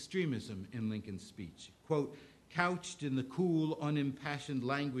anti-slavery extremism in Lincoln's speech. Quote, couched in the cool, unimpassioned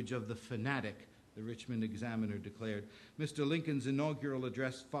language of the fanatic, the the Richmond Examiner declared. Mr. Lincoln's inaugural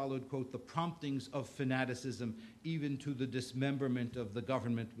address followed, quote, the promptings of fanaticism, even to the dismemberment of the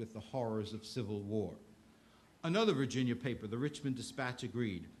government with the horrors of civil war. Another Virginia paper, the Richmond Dispatch,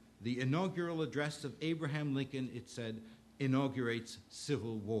 agreed. The inaugural address of Abraham Lincoln, it said, inaugurates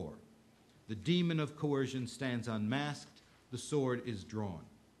civil war. The demon of coercion stands unmasked, the sword is drawn.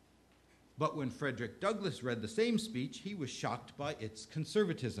 But when Frederick Douglass read the same speech, he was shocked by its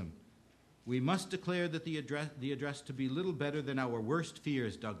conservatism. We must declare that the address to be little better than our worst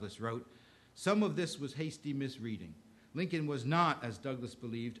fears, Douglass wrote. Some of this was hasty misreading. Lincoln was not, as Douglass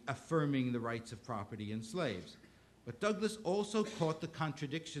believed, affirming the rights of property and slaves. But Douglass also caught the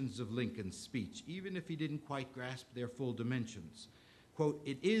contradictions of Lincoln's speech, even if he didn't quite grasp their full dimensions. Quote,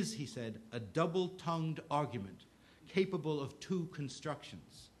 it is, he said, a double-tongued argument capable of two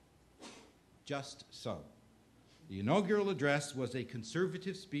constructions. Just so. The inaugural address was a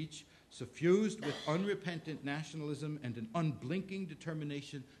conservative speech suffused with unrepentant nationalism and an unblinking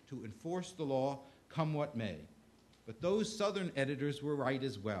determination to enforce the law, come what may. But those Southern editors were right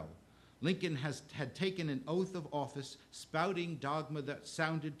as well. Lincoln had taken an oath of office spouting dogma that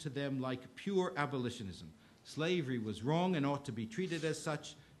sounded to them like pure abolitionism. Slavery was wrong and ought to be treated as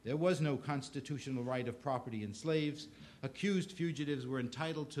such. There was no constitutional right of property in slaves. Accused fugitives were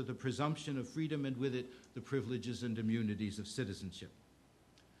entitled to the presumption of freedom and with it the privileges and immunities of citizenship.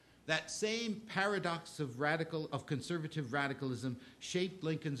 That same paradox of conservative radicalism shaped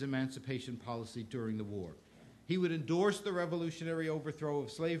Lincoln's emancipation policy during the war. He would endorse the revolutionary overthrow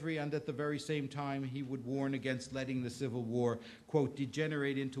of slavery, and at the very same time he would warn against letting the Civil War, quote,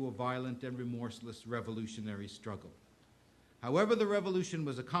 degenerate into a violent and remorseless revolutionary struggle. However the revolution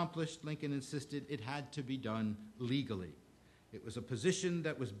was accomplished, Lincoln insisted it had to be done legally. It was a position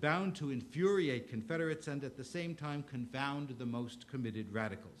that was bound to infuriate Confederates and at the same time confound the most committed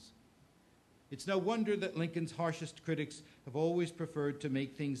radicals. It's no wonder that Lincoln's harshest critics have always preferred to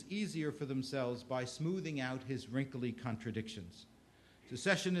make things easier for themselves by smoothing out his wrinkly contradictions.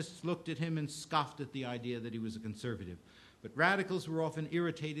 Secessionists looked at him and scoffed at the idea that he was a conservative, but radicals were often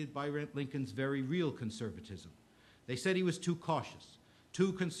irritated by Lincoln's very real conservatism. They said he was too cautious,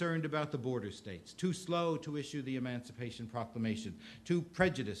 too concerned about the border states, too slow to issue the Emancipation Proclamation, too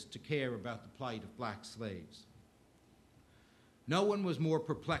prejudiced to care about the plight of black slaves. No one was more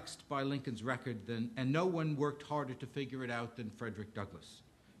perplexed by Lincoln's record and no one worked harder to figure it out than Frederick Douglass.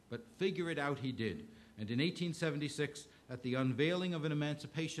 But figure it out he did, and in 1876, at the unveiling of an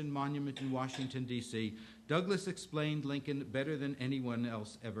Emancipation Monument in Washington, D.C., Douglass explained Lincoln better than anyone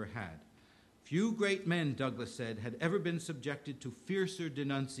else ever had. Few great men, Douglass said, had ever been subjected to fiercer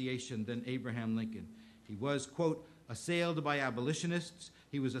denunciation than Abraham Lincoln. He was, quote, assailed by abolitionists,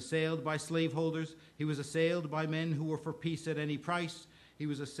 he was assailed by slaveholders, he was assailed by men who were for peace at any price, he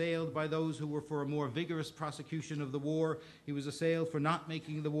was assailed by those who were for a more vigorous prosecution of the war, he was assailed for not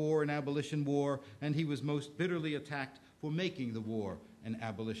making the war an abolition war, and he was most bitterly attacked for making the war an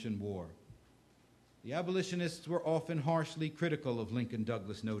abolition war. The abolitionists were often harshly critical of Lincoln,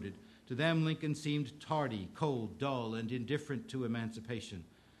 Douglass noted. To them, Lincoln seemed tardy, cold, dull, and indifferent to emancipation.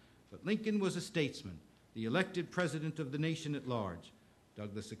 But Lincoln was a statesman, the elected president of the nation at large,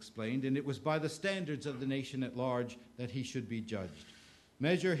 Douglass explained, and it was by the standards of the nation at large that he should be judged.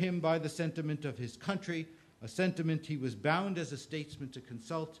 Measure him by the sentiment of his country, a sentiment he was bound as a statesman to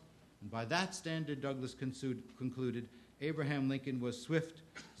consult, and by that standard, Douglass concluded, Abraham Lincoln was swift,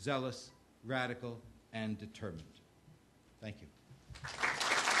 zealous, radical, and determined. Thank you.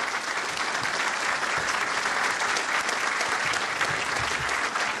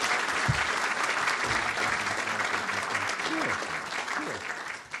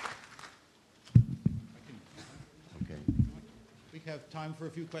 Have time for a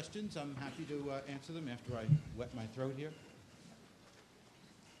few questions. I'm happy to answer them after I wet my throat here.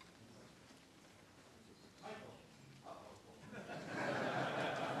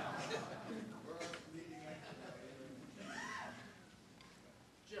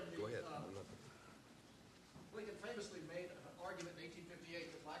 Jim, go ahead. Lincoln famously made an argument in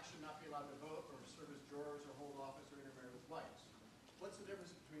 1858 that blacks should not be allowed to vote or serve as jurors or hold office or intermarry with whites. What's the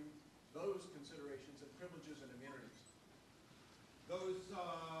difference between those considerations and privileges and immunities? Those,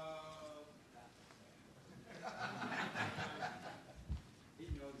 he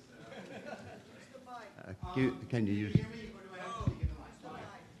knows can you use...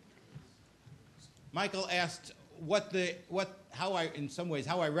 Michael asked how I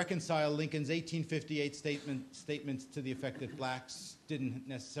reconcile Lincoln's 1858 statements to the effect that blacks didn't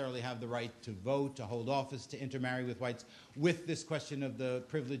necessarily have the right to vote, to hold office, to intermarry with whites, with this question of the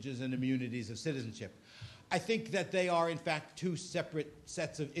privileges and immunities of citizenship. I think that they are, in fact, two separate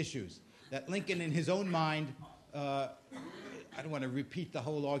sets of issues. that Lincoln, in his own mind, I don't want to repeat the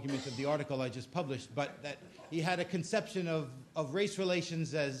whole argument of the article I just published, but that he had a conception of race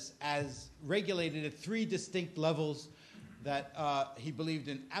relations as regulated at three distinct levels, that he believed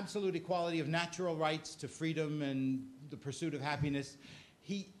in absolute equality of natural rights to freedom and the pursuit of happiness.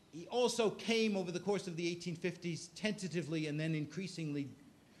 He also came over the course of the 1850s tentatively and then increasingly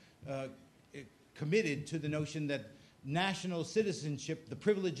committed to the notion that national citizenship, the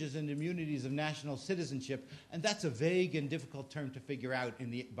privileges and immunities of national citizenship, and that's a vague and difficult term to figure out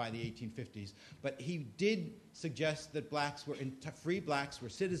by the 1850s, but he did suggest that free blacks were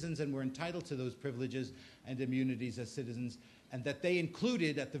citizens and were entitled to those privileges and immunities as citizens, and that they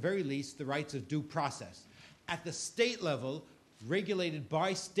included, at the very least, the rights of due process. At the state level, regulated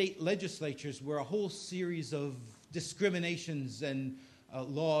by state legislatures, were a whole series of discriminations and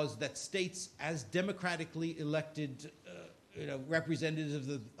laws that states, as democratically elected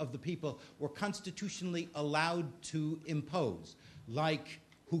representatives of the people, were constitutionally allowed to impose, like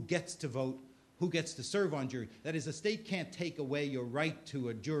who gets to vote, who gets to serve on jury. That is, a state can't take away your right to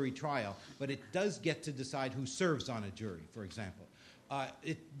a jury trial, but it does get to decide who serves on a jury, for example.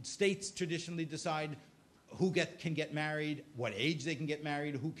 States traditionally decide who can get married, what age they can get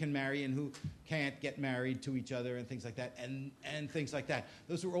married, who can marry and who can't get married to each other, and things like that, and things like that.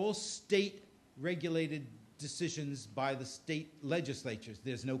 Those were all state-regulated decisions by the state legislatures.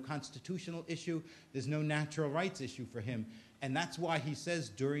 There's no constitutional issue. There's no natural rights issue for him. And that's why he says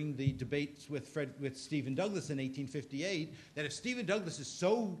during the debates with Stephen Douglas in 1858 that if Stephen Douglas is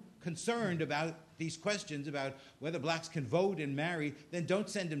so concerned about these questions about whether blacks can vote and marry, then don't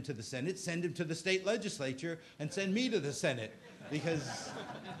send him to the Senate, send him to the state legislature and send me to the Senate, because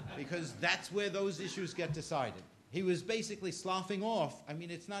that's where those issues get decided. He was basically sloughing off. I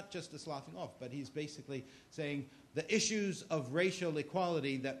mean, it's not just a sloughing off, but he's basically saying the issues of racial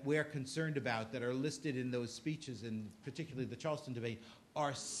equality that we're concerned about, that are listed in those speeches, and particularly the Charleston debate,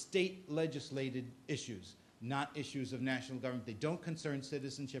 are state legislated issues, not issues of national government. They don't concern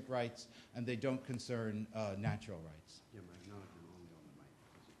citizenship rights, and they don't concern natural rights. Yeah, but not if you're only on the mic,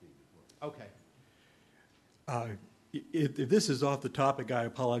 because it's being recorded. Okay. If this is off the topic, I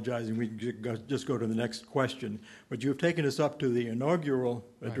apologize, and we can just go to the next question. But you have taken us up to the inaugural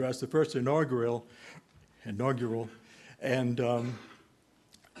address, the first inaugural, and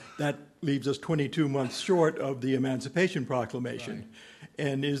that leaves us 22 months short of the Emancipation Proclamation. Right.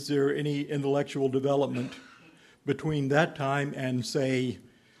 And is there any intellectual development between that time and, say,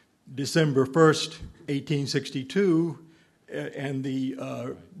 December 1st, 1862, and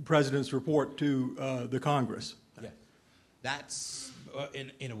the President's report to the Congress? That's,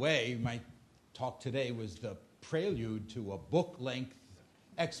 in a way, my talk today was the prelude to a book-length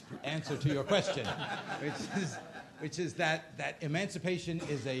answer to your question, which is that emancipation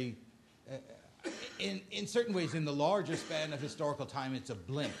is in certain ways, in the larger span of historical time, it's a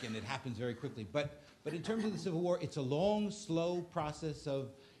blink, and it happens very quickly. But in terms of the Civil War, it's a long, slow process of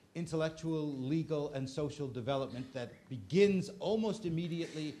intellectual, legal, and social development that begins almost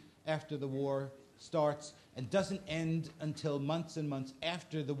immediately after the war starts and doesn't end until months and months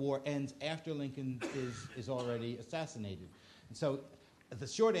after the war ends, after Lincoln is already assassinated. And so the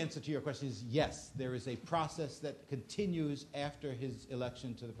short answer to your question is yes, there is a process that continues after his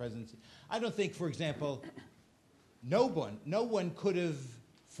election to the presidency. I don't think, for example, no one could have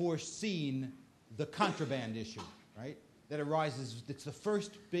foreseen the contraband issue, right? That arises, it's the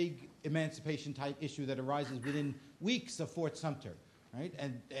first big emancipation type issue that arises within weeks of Fort Sumter, right?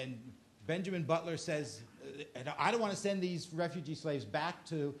 And Benjamin Butler says, I don't want to send these refugee slaves back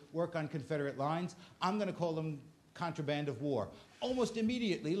to work on Confederate lines. I'm going to call them contraband of war. Almost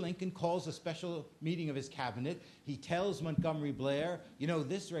immediately, Lincoln calls a special meeting of his cabinet. He tells Montgomery Blair,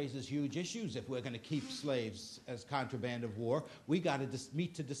 this raises huge issues if we're going to keep slaves as contraband of war. We got to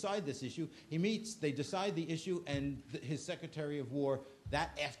meet to decide this issue. He meets, they decide the issue, and his Secretary of War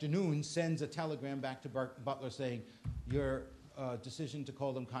that afternoon sends a telegram back to Butler saying, your decision to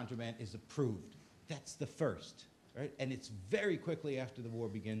call them contraband is approved. That's the first, right? And it's very quickly after the war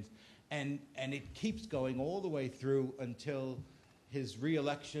begins, and it keeps going all the way through until his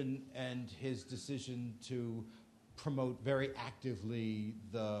re-election and his decision to promote very actively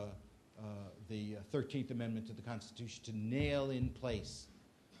the 13th Amendment to the Constitution to nail in place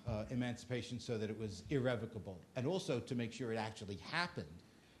emancipation so that it was irrevocable, and also to make sure it actually happened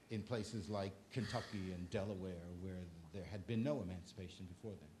in places like Kentucky and Delaware, where there had been no emancipation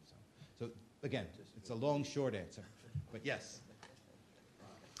before then. So again, it's a long, short answer, but yes.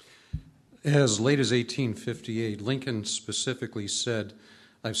 As late as 1858, Lincoln specifically said,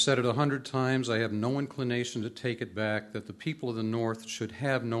 I've said it 100 times. I have no inclination to take it back, that the people of the North should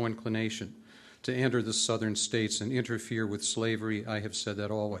have no inclination to enter the southern states and interfere with slavery. I have said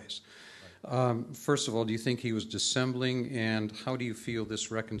that always. First of all, do you think he was dissembling, and how do you feel this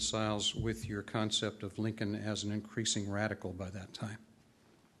reconciles with your concept of Lincoln as an increasing radical by that time?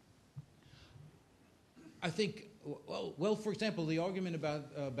 I think, well, for example, the argument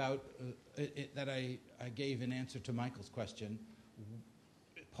about that I gave in answer to Michael's question,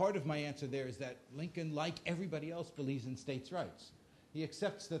 part of my answer there is that Lincoln, like everybody else, believes in states' rights. He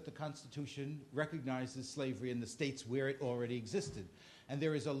accepts that the Constitution recognizes slavery in the states where it already existed. And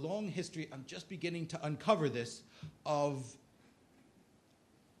there is a long history, I'm just beginning to uncover this, of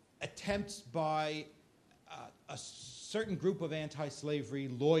attempts by a certain group of anti-slavery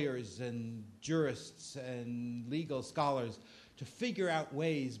lawyers and jurists and legal scholars to figure out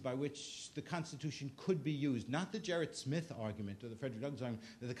ways by which the Constitution could be used. Not the Gerrit Smith argument or the Frederick Douglass argument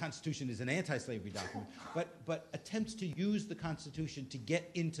that the Constitution is an anti-slavery document, but attempts to use the Constitution to get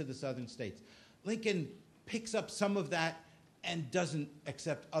into the southern states. Lincoln picks up some of that and doesn't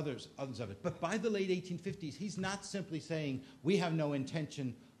accept others of it. But by the late 1850s, he's not simply saying, we have no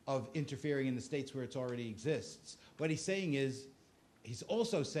intention of interfering in the states where it already exists. What he's saying is, he's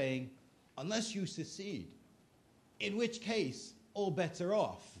also saying, unless you secede, in which case, all bets are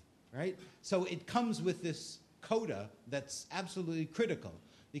off, right? So it comes with this coda that's absolutely critical,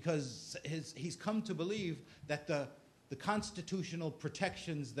 because he's come to believe that the constitutional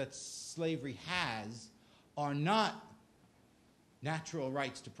protections that slavery has are not natural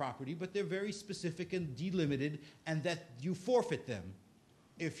rights to property, but they're very specific and delimited, and that you forfeit them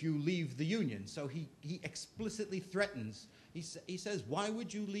if you leave the Union. So he explicitly threatens, he says, why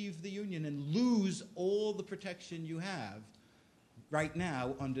would you leave the Union and lose all the protection you have right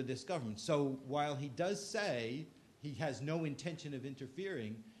now under this government? So while he does say he has no intention of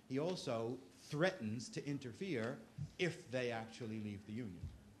interfering, he also threatens to interfere if they actually leave the Union.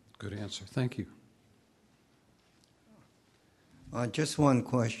 Good answer. Thank you. Just one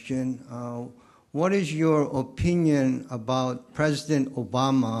question. What is your opinion about President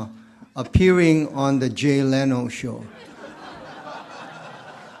Obama appearing on the Jay Leno show?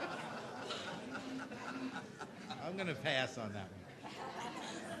 I'm going to pass on that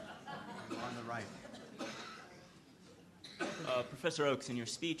one. On the right. Professor Oakes, in your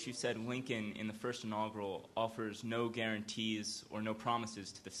speech, you said Lincoln, in the first inaugural, offers no guarantees or no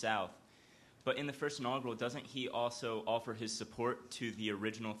promises to the South. But in the first inaugural, doesn't he also offer his support to the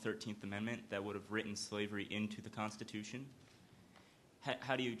original 13th Amendment that would have written slavery into the Constitution?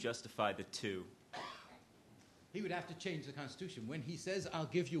 How do you justify the two? He would have to change the Constitution. When he says, I'll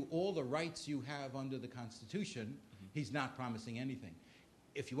give you all the rights you have under the Constitution, he's not promising anything.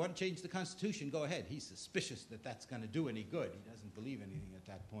 If you want to change the Constitution, go ahead. He's suspicious that that's going to do any good. He doesn't believe anything at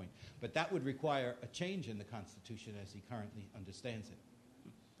that point. But that would require a change in the Constitution as he currently understands it.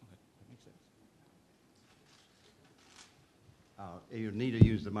 You need to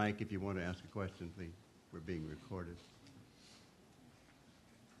use the mic if you want to ask a question, please. We're being recorded.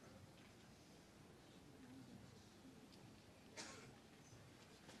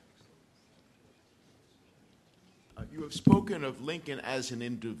 You have spoken of Lincoln as an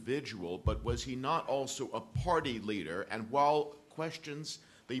individual, but was he not also a party leader? And while questions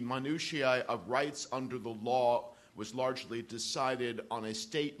the minutiae of rights under the law was largely decided on a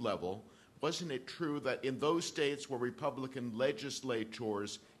state level, wasn't it true that in those states where Republican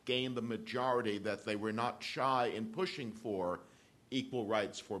legislatures gained the majority, that they were not shy in pushing for equal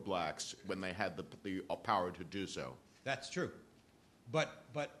rights for blacks when they had the power to do so? That's true. But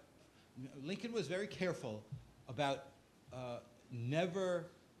Lincoln was very careful about never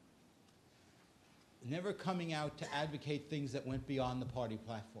coming out to advocate things that went beyond the party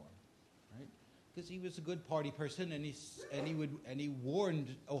platform. Because he was a good party person, and he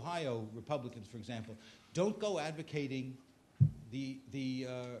warned Ohio Republicans, for example, don't go advocating the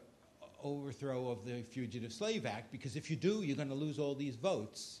overthrow of the Fugitive Slave Act, because if you do, you're going to lose all these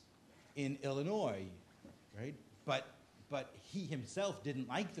votes in Illinois, right? But he himself didn't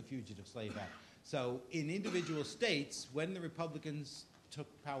like the Fugitive Slave Act. So in individual states, when the Republicans took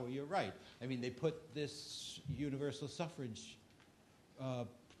power, you're right. I mean, they put this universal suffrage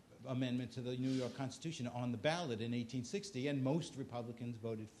amendment to the New York Constitution on the ballot in 1860, and most Republicans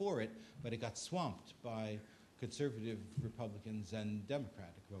voted for it, but it got swamped by conservative Republicans and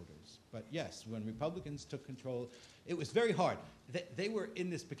Democratic voters. But yes, when Republicans took control, it was very hard. They were in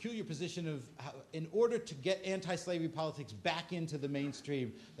this peculiar position of, in order to get anti-slavery politics back into the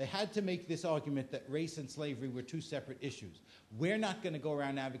mainstream, they had to make this argument that race and slavery were two separate issues. We're not going to go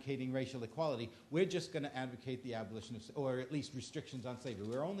around advocating racial equality. We're just going to advocate the abolition of, or at least restrictions on slavery.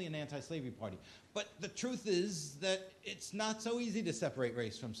 We're only an anti-slavery party. But the truth is that it's not so easy to separate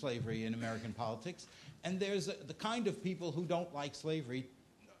race from slavery in American politics. And there's the kind of people who don't like slavery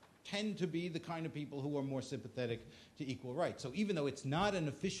tend to be the kind of people who are more sympathetic to equal rights. So even though it's not an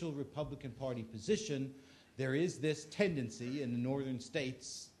official Republican Party position, there is this tendency in the northern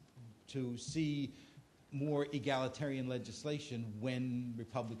states to see more egalitarian legislation when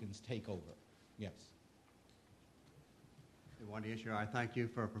Republicans take over. Yes. I want to issue our thank you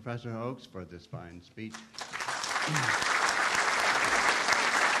for Professor Oakes for this fine speech.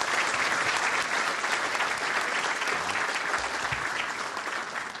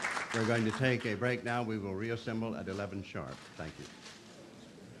 We're going to take a break now. We will reassemble at 11 sharp. Thank you.